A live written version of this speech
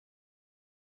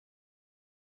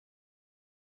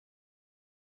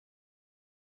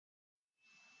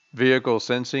Vehicle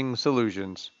Sensing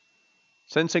Solutions.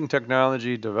 Sensing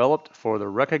technology developed for the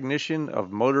recognition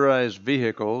of motorized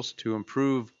vehicles to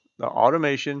improve the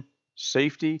automation,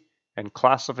 safety, and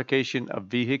classification of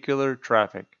vehicular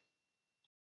traffic.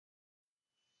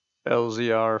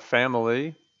 LZR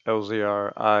family,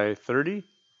 LZR-I30.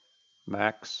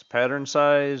 Max pattern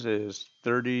size is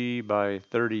 30 by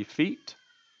 30 feet.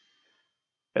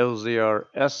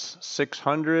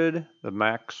 LZR-S600, the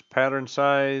max pattern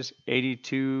size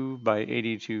 82 by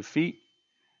 82 feet.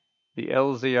 The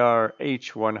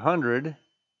LZR-H100,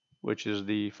 which is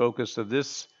the focus of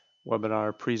this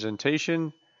webinar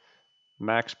presentation,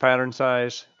 max pattern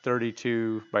size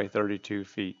 32 by 32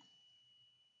 feet.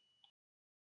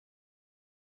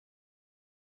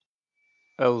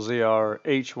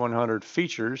 LZR-H100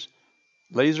 features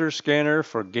laser scanner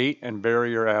for gate and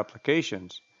barrier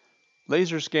applications,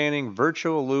 laser scanning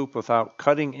virtual loop without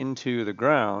cutting into the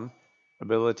ground,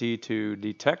 ability to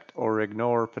detect or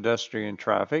ignore pedestrian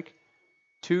traffic,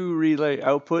 2 relay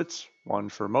outputs, one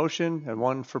for motion and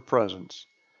one for presence.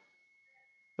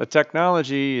 The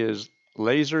technology is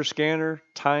laser scanner,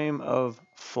 time of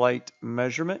flight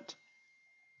measurement,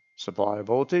 supply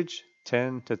voltage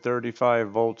 10 to 35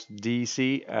 volts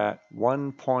DC at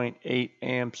 1.8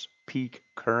 amps peak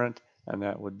current, and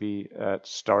that would be at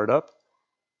startup.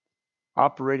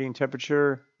 Operating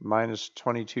temperature minus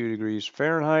 22 degrees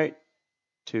Fahrenheit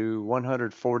to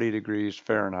 140 degrees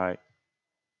Fahrenheit.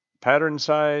 Pattern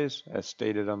size, as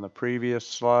stated on the previous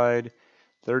slide,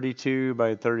 32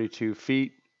 by 32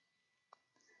 feet.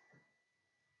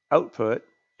 Output,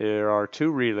 there are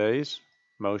 2 relays,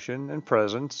 motion and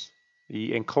presence.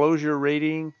 The enclosure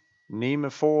rating, NEMA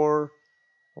 4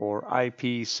 or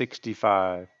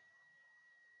IP65.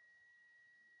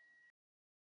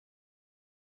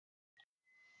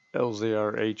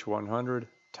 LZR-H100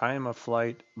 time of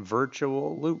flight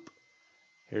virtual loop.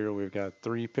 Here we've got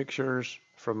 3 pictures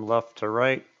from left to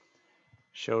right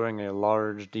showing a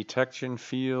large detection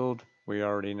field. We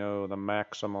already know the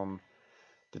maximum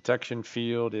detection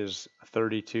field is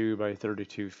 32 by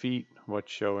 32 feet.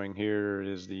 What's showing here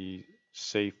is the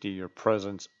safety or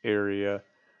presence area.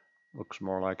 Looks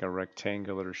more like a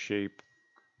rectangular shape.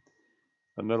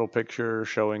 The middle picture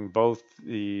showing both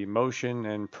the motion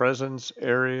and presence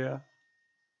area.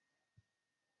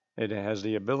 It has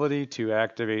the ability to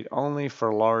activate only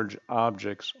for large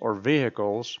objects or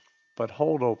vehicles, but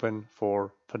hold open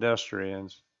for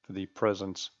pedestrians for the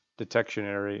presence detection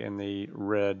area in the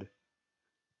red.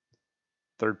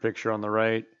 Third picture on the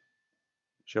right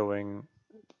showing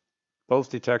both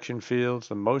detection fields,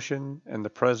 the motion and the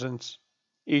presence.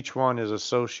 Each one is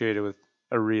associated with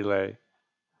a relay.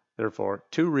 Therefore,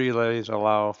 2 relays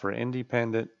allow for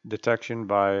independent detection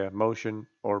by motion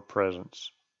or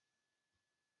presence.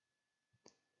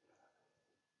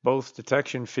 Both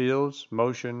detection fields,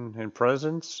 motion and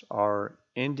presence, are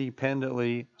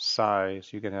independently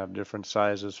sized. You can have different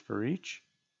sizes for each.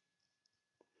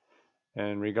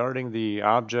 And regarding the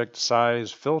object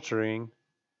size filtering,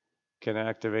 can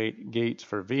activate gates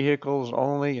for vehicles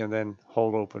only and then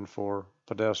hold open for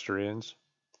pedestrians.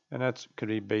 And that could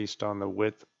be based on the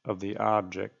width of the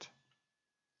object.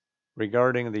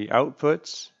 Regarding the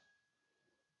outputs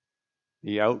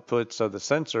of the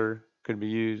sensor could be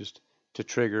used to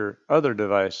trigger other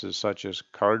devices such as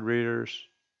card readers,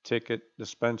 ticket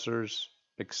dispensers,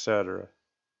 etc.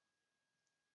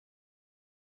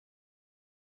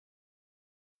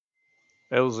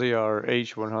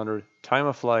 LZR-H100 time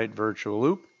of flight virtual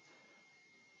loop.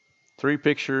 3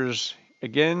 pictures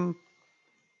again.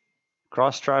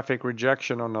 Cross traffic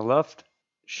rejection on the left,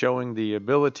 showing the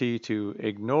ability to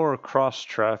ignore cross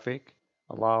traffic,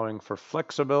 allowing for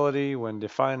flexibility when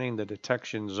defining the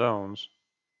detection zones.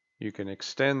 You can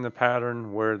extend the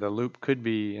pattern where the loop could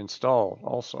be installed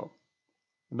also.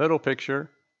 The middle picture,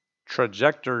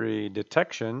 trajectory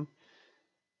detection.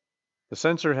 The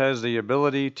sensor has the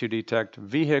ability to detect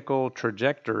vehicle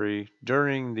trajectory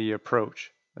during the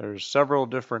approach. There's several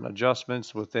different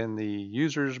adjustments within the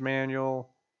user's manual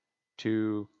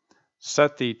to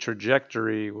set the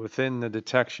trajectory within the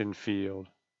detection field.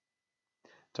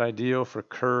 It's ideal for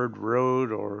curved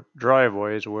road or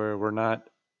driveways where we're not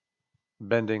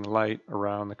bending light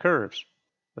around the curves.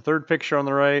 The third picture on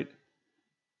the right,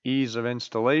 ease of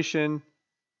installation.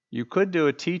 You could do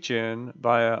a teach-in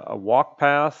via a walk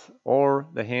path or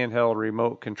the handheld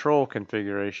remote control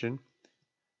configuration.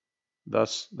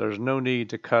 Thus, there's no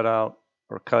need to cut out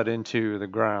or cut into the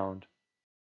ground.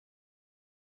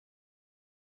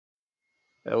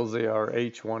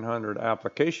 LZR-H100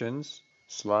 applications,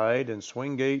 slide and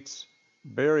swing gates,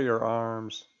 barrier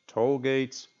arms, toll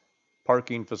gates,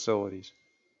 parking facilities.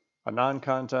 a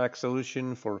non-contact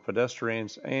solution for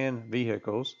pedestrians and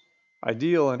vehicles,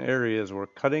 ideal in areas where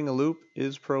cutting a loop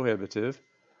is prohibitive,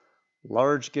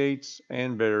 large gates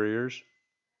and barriers.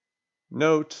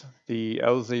 Note, the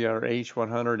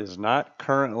LZR-H100 is not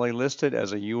currently listed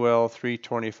as a UL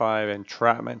 325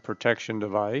 entrapment protection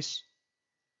device,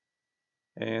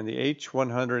 and the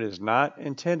H100 is not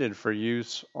intended for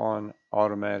use on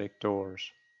automatic doors.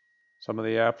 Some of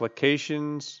the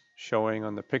applications showing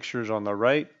on the pictures on the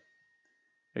right,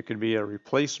 it could be a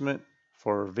replacement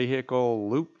for vehicle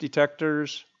loop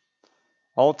detectors,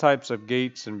 all types of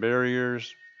gates and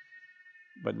barriers,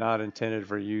 but not intended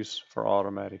for use for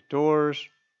automatic doors.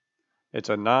 It's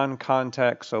a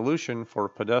non-contact solution for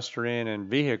pedestrian and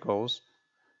vehicles,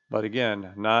 but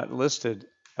again, not listed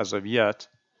as of yet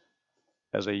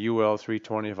as a UL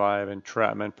 325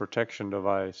 entrapment protection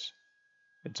device.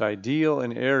 It's ideal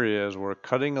in areas where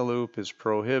cutting a loop is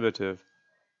prohibitive,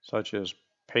 such as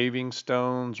paving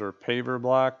stones or paver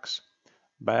blocks,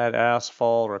 bad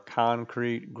asphalt or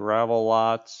concrete, gravel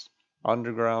lots,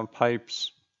 underground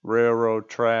pipes, railroad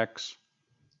tracks.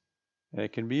 And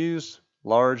it can be used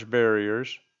large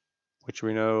barriers, which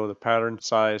we know the pattern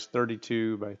size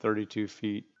 32 by 32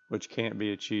 feet, which can't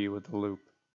be achieved with the loop.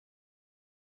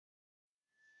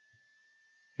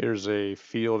 Here's a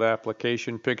field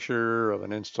application picture of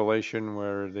an installation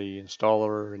where the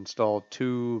installer installed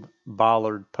two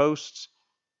bollard posts,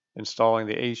 installing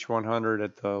the H100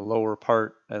 at the lower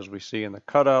part as we see in the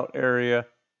cutout area.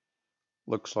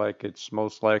 Looks like it's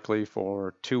most likely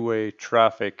for two-way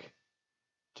traffic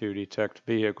to detect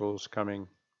vehicles coming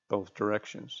both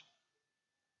directions.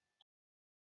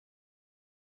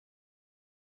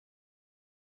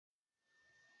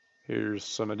 Here's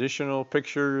some additional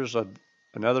pictures of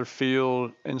another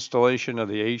field installation of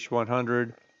the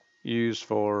H100 used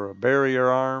for a barrier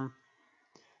arm.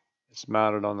 It's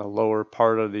mounted on the lower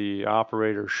part of the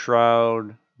operator's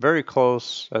shroud, very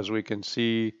close, as we can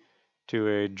see, to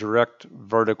a direct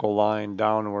vertical line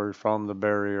downward from the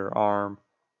barrier arm.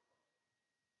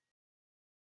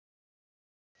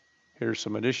 Here's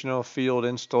some additional field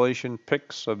installation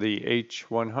pics of the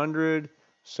H100,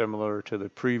 similar to the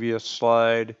previous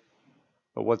slide.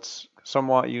 But what's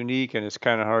somewhat unique, and it's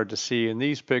kind of hard to see in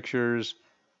these pictures,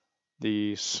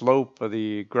 the slope of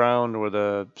the ground where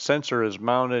the sensor is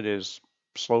mounted is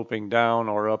sloping down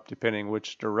or up depending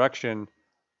which direction,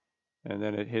 and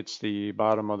then it hits the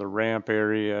bottom of the ramp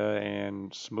area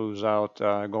and smooths out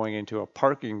going into a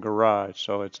parking garage.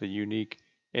 So it's a unique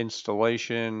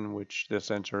installation which the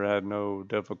sensor had no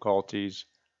difficulties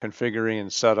configuring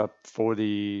and set up for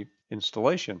the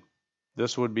installation.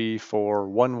 This would be for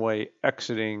one-way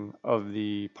exiting of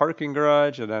the parking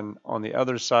garage, and then on the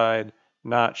other side,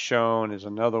 not shown, is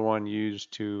another one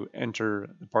used to enter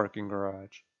the parking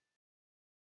garage.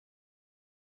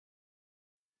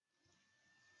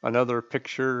 Another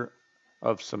picture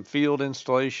of some field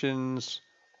installations,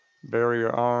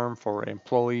 barrier arm for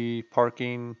employee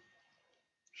parking,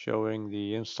 showing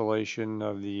the installation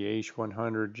of the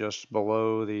H100 just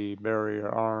below the barrier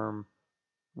arm,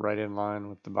 right in line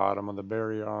with the bottom of the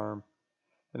barrier arm.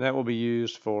 And that will be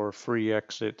used for free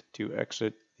exit to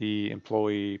exit the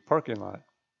employee parking lot.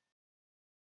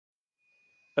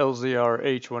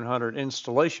 LZR-H100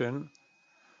 installation.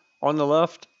 On the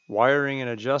left, wiring and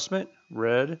adjustment.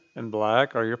 Red and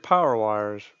black are your power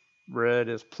wires. Red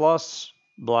is plus,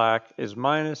 black is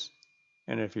minus,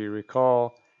 and if you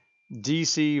recall,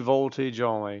 DC voltage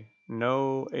only,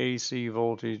 no AC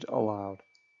voltage allowed.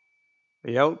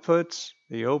 The outputs,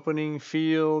 the opening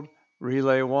field,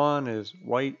 relay 1 is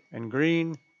white and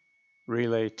green.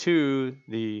 Relay 2,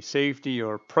 the safety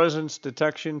or presence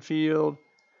detection field,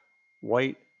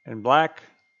 white and black,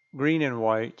 green and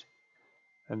white.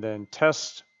 And then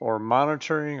test or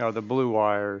monitoring are the blue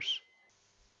wires.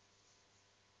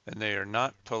 And they are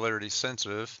not polarity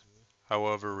sensitive.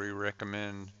 However, we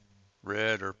recommend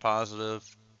red or positive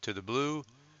to the blue,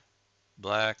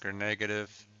 black or negative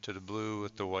to the blue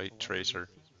with the white tracer.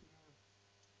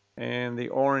 And the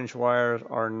orange wires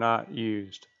are not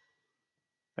used.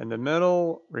 In the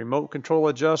middle, remote control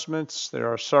adjustments.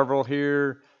 There are several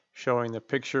here showing the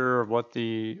picture of what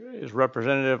is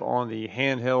representative on the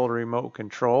handheld remote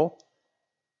control.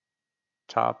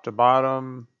 Top to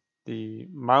bottom, the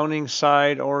mounting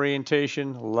side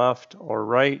orientation, left or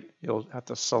right. You'll have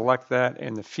to select that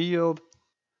in the field.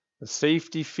 The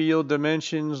safety field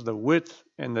dimensions, the width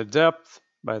and the depth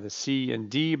by the C and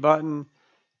D button.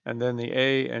 And then the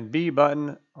A and B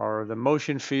button are the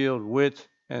motion field, width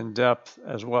and depth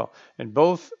as well. And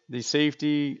both the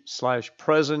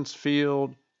safety/presence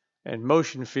field and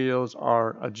motion fields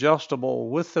are adjustable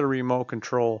with the remote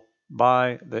control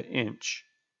by the inch.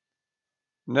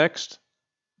 Next,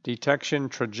 detection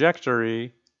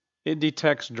trajectory. It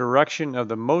detects direction of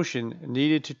the motion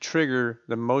needed to trigger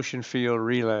the motion field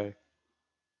relay.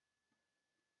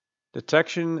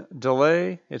 Detection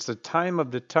delay. It's the time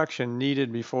of detection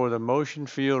needed before the motion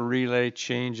field relay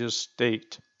changes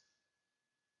state.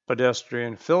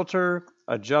 Pedestrian filter.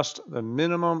 Adjust the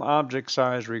minimum object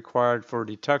size required for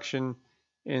detection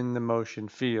in the motion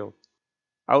field.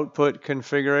 Output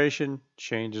configuration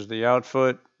changes the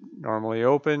output, normally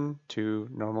open to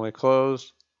normally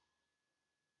closed.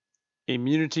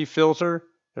 Immunity filter.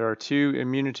 There are two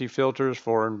immunity filters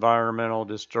for environmental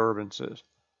disturbances.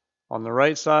 On the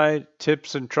right side,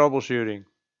 tips and troubleshooting.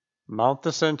 Mount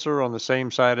the sensor on the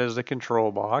same side as the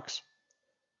control box.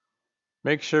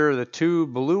 Make sure the two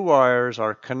blue wires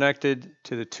are connected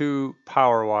to the two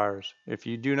power wires. If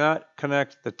you do not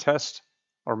connect the test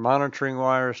or monitoring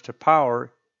wires to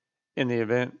power, in the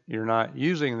event you're not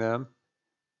using them,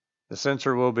 the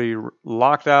sensor will be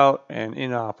locked out and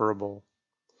inoperable.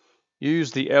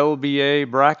 Use the LBA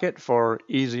bracket for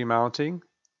easy mounting.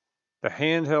 The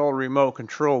handheld remote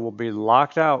control will be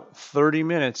locked out 30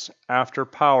 minutes after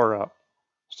power up,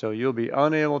 so you'll be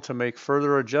unable to make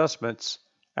further adjustments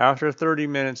after 30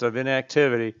 minutes of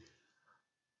inactivity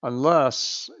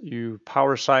unless you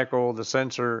power cycle the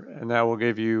sensor, and that will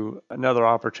give you another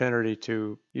opportunity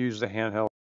to use the handheld.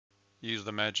 Use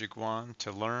the magic wand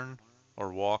to learn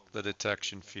or walk the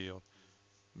detection field.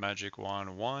 Magic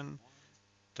wand 1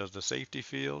 does the safety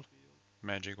field.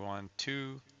 Magic wand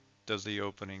 2 does the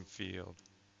opening field.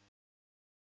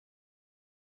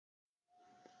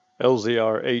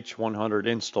 LZR-H100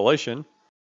 installation.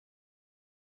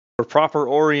 For proper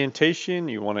orientation,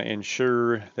 you want to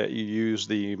ensure that you use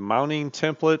the mounting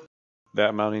template.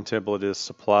 That mounting template is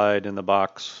supplied in the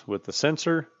box with the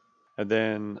sensor. And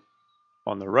then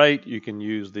on the right, you can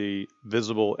use the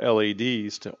visible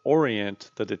LEDs to orient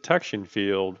the detection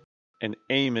field and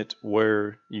aim it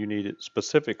where you need it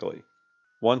specifically.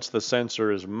 Once the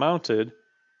sensor is mounted,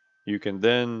 you can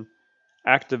then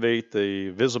activate the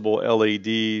visible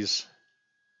LEDs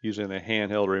using the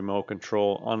handheld remote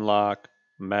control. Unlock,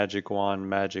 magic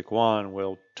wand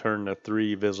will turn the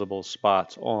 3 visible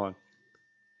spots on.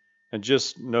 And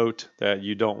just note that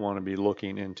you don't want to be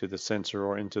looking into the sensor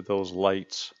or into those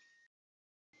lights.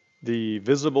 The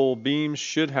visible beams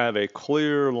should have a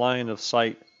clear line of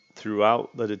sight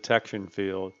throughout the detection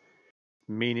field,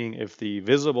 meaning if the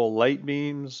visible light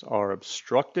beams are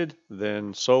obstructed,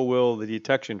 then so will the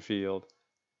detection field.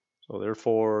 So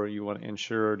therefore, you want to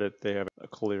ensure that they have a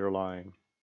clear line.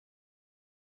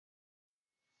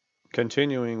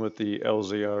 Continuing with the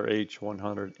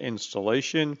LZR-H100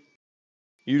 installation,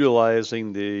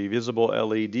 utilizing the visible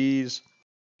LEDs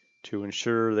to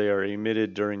ensure they are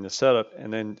emitted during the setup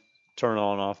and then turn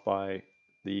on and off by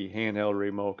the handheld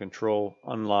remote control.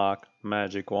 Unlock,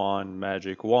 magic wand.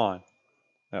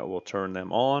 That will turn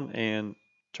them on and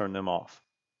turn them off.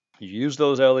 You use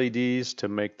those LEDs to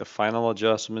make the final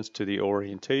adjustments to the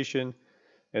orientation.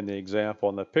 In the example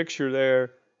in the picture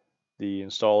there, the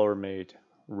installer may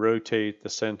rotate the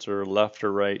sensor left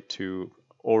or right to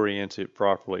orient it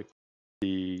properly.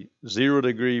 The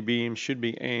 0-degree beam should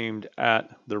be aimed at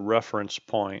the reference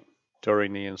point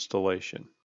during the installation.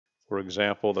 For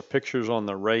example, the pictures on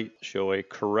the right show a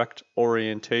correct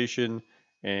orientation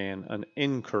and an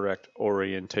incorrect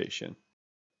orientation.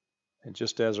 And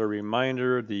just as a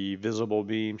reminder, the visible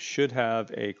beam should have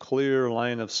a clear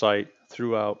line of sight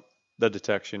throughout the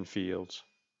detection fields.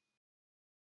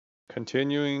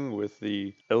 Continuing with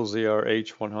the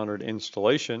LZR-H100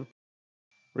 installation,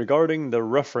 regarding the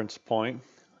reference point,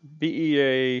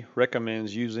 BEA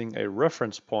recommends using a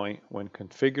reference point when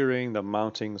configuring the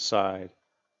mounting side.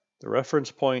 The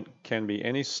reference point can be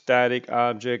any static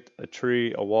object, a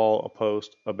tree, a wall, a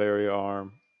post, a barrier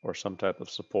arm, or some type of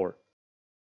support.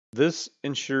 This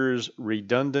ensures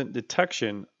redundant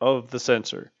detection of the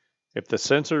sensor. If the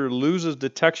sensor loses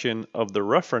detection of the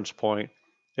reference point,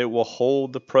 it will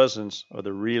hold the presence of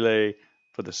the relay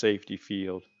for the safety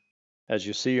field. As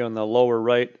you see on the lower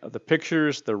right of the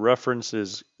pictures, the reference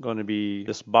is going to be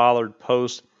this bollard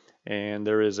post, and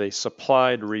there is a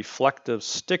supplied reflective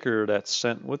sticker that's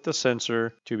sent with the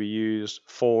sensor to be used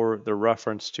for the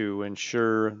reference to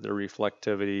ensure the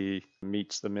reflectivity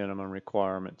meets the minimum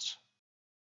requirements.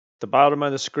 The bottom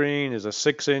of the screen is a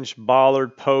 6-inch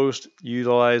bollard post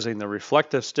utilizing the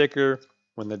reflective sticker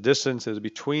when the distance is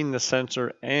between the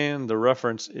sensor and the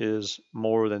reference is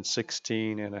more than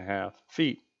 16.5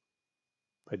 feet.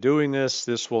 By doing this,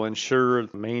 this will ensure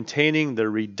maintaining the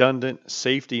redundant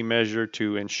safety measure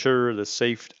to ensure the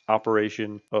safe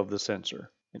operation of the sensor,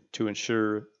 to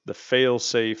ensure the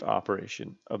fail-safe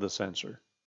operation of the sensor.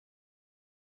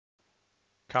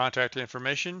 Contact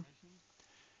information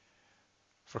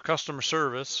for customer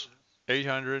service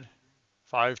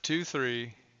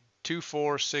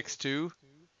 800-523-2462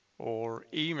 or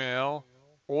email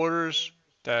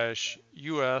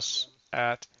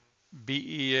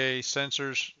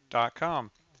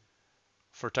orders-us@beasensors.com.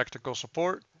 For technical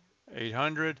support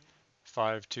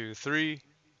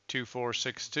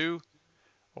 800-523-2462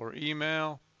 or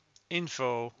email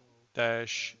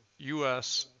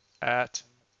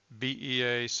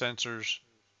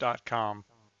info-us@beasensors.com.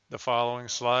 The following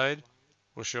slide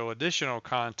will show additional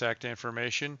contact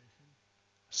information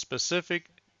specific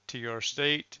to your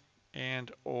state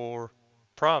and/or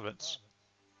province.